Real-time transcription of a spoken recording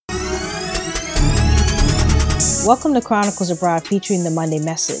Welcome to Chronicles Abroad, featuring the Monday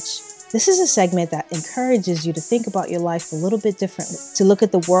Message. This is a segment that encourages you to think about your life a little bit differently, to look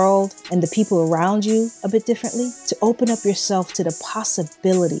at the world and the people around you a bit differently, to open up yourself to the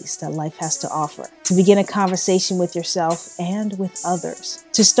possibilities that life has to offer, to begin a conversation with yourself and with others,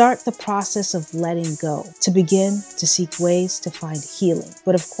 to start the process of letting go, to begin to seek ways to find healing.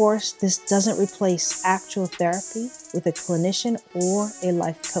 But of course, this doesn't replace actual therapy with a clinician or a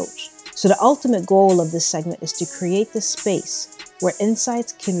life coach. So the ultimate goal of this segment is to create the space where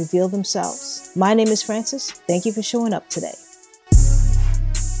insights can reveal themselves. My name is Francis. Thank you for showing up today.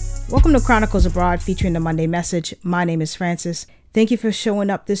 Welcome to Chronicles Abroad, featuring the Monday Message. My name is Francis. Thank you for showing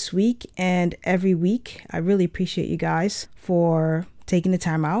up this week and every week. I really appreciate you guys for taking the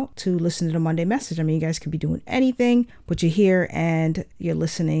time out to listen to the Monday Message. I mean, you guys could be doing anything, but you're here and you're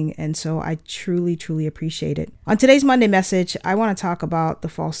listening. And so I truly, truly appreciate it. On today's Monday Message, I want to talk about the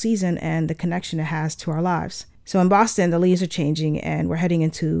fall season and the connection it has to our lives. So in Boston, the leaves are changing and we're heading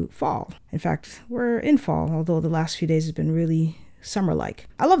into fall. In fact, we're in fall, although the last few days have been really summer-like.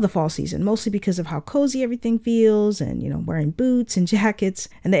 I love the fall season, mostly because of how cozy everything feels and, wearing boots and jackets.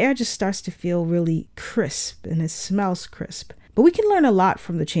 And the air just starts to feel really crisp and it smells crisp. But we can learn a lot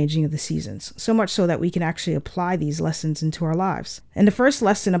from the changing of the seasons, so much so that we can actually apply these lessons into our lives. And the first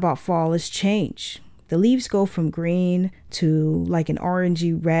lesson about fall is change. The leaves go from green to like an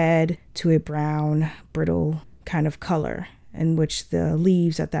orangey red to a brown, brittle kind of color, in which the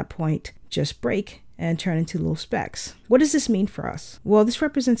leaves at that point just break and turn into little specks. What does this mean for us? Well, this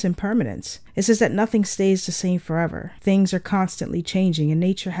represents impermanence. It says that nothing stays the same forever. Things are constantly changing and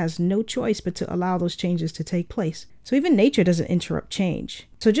nature has no choice but to allow those changes to take place. So even nature doesn't interrupt change.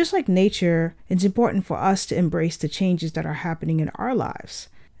 So just like nature, it's important for us to embrace the changes that are happening in our lives.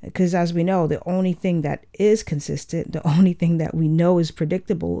 Because as we know, the only thing that is consistent, the only thing that we know is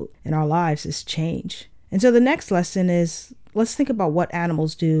predictable in our lives is change. And so the next lesson is, let's think about what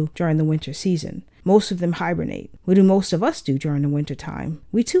animals do during the winter season. Most of them hibernate. What do most of us do during the winter time?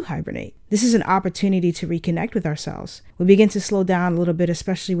 We too hibernate. This is an opportunity to reconnect with ourselves. We begin to slow down a little bit,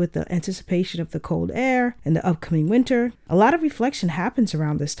 especially with the anticipation of the cold air and the upcoming winter. A lot of reflection happens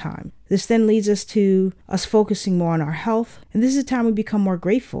around this time. This then leads us to us focusing more on our health. And this is a time we become more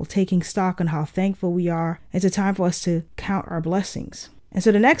grateful, taking stock on how thankful we are. It's a time for us to count our blessings. And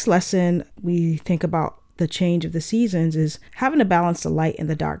so the next lesson we think about the change of the seasons is having to balance the light and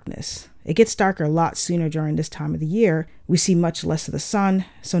the darkness. It gets darker a lot sooner during this time of the year. We see much less of the sun,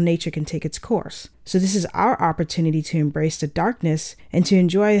 so nature can take its course. So this is our opportunity to embrace the darkness and to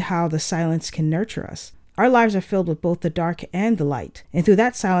enjoy how the silence can nurture us. Our lives are filled with both the dark and the light. And through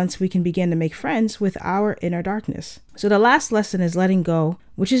that silence, we can begin to make friends with our inner darkness. So the last lesson is letting go,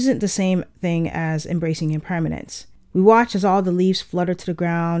 which isn't the same thing as embracing impermanence. We watch as all the leaves flutter to the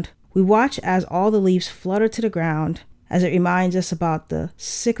ground. As it reminds us about the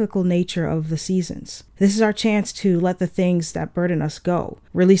cyclical nature of the seasons. This is our chance to let the things that burden us go,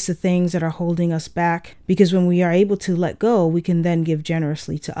 release the things that are holding us back, because when we are able to let go, we can then give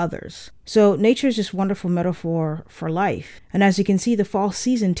generously to others. So nature is just a wonderful metaphor for life. And as you can see, the fall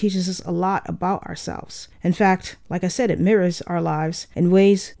season teaches us a lot about ourselves. In fact, like I said, it mirrors our lives in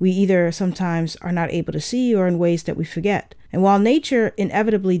ways we either sometimes are not able to see or in ways that we forget. And while nature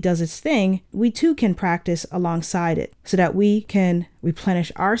inevitably does its thing, we too can practice alongside it so that we can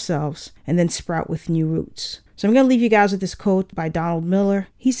replenish ourselves and then sprout with new roots. So I'm going to leave you guys with this quote by Donald Miller.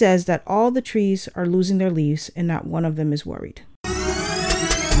 He says that all the trees are losing their leaves and not one of them is worried.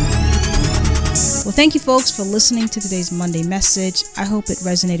 Well, thank you folks for listening to today's Monday Message. I hope it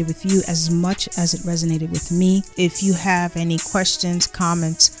resonated with you as much as it resonated with me. If you have any questions,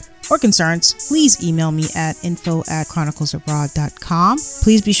 comments, or concerns, please email me at info@chroniclesabroad.com.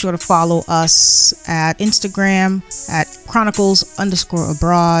 Please be sure to follow us at Instagram at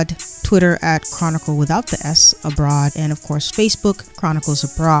Chronicles_abroad, Twitter at Chronicle without the S abroad, and of course Facebook Chronicles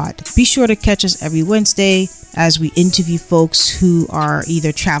Abroad. Be sure to catch us every Wednesday as we interview folks who are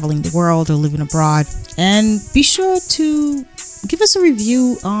either traveling the world or living abroad. And be sure to give us a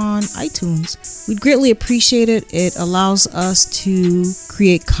review on iTunes. We'd greatly appreciate it. It allows us to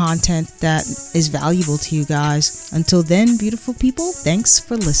create content that is valuable to you guys. Until then, beautiful people, thanks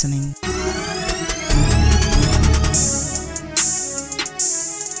for listening.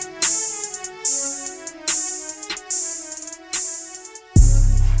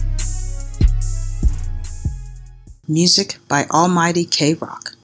 Music by Almighty K-Rock.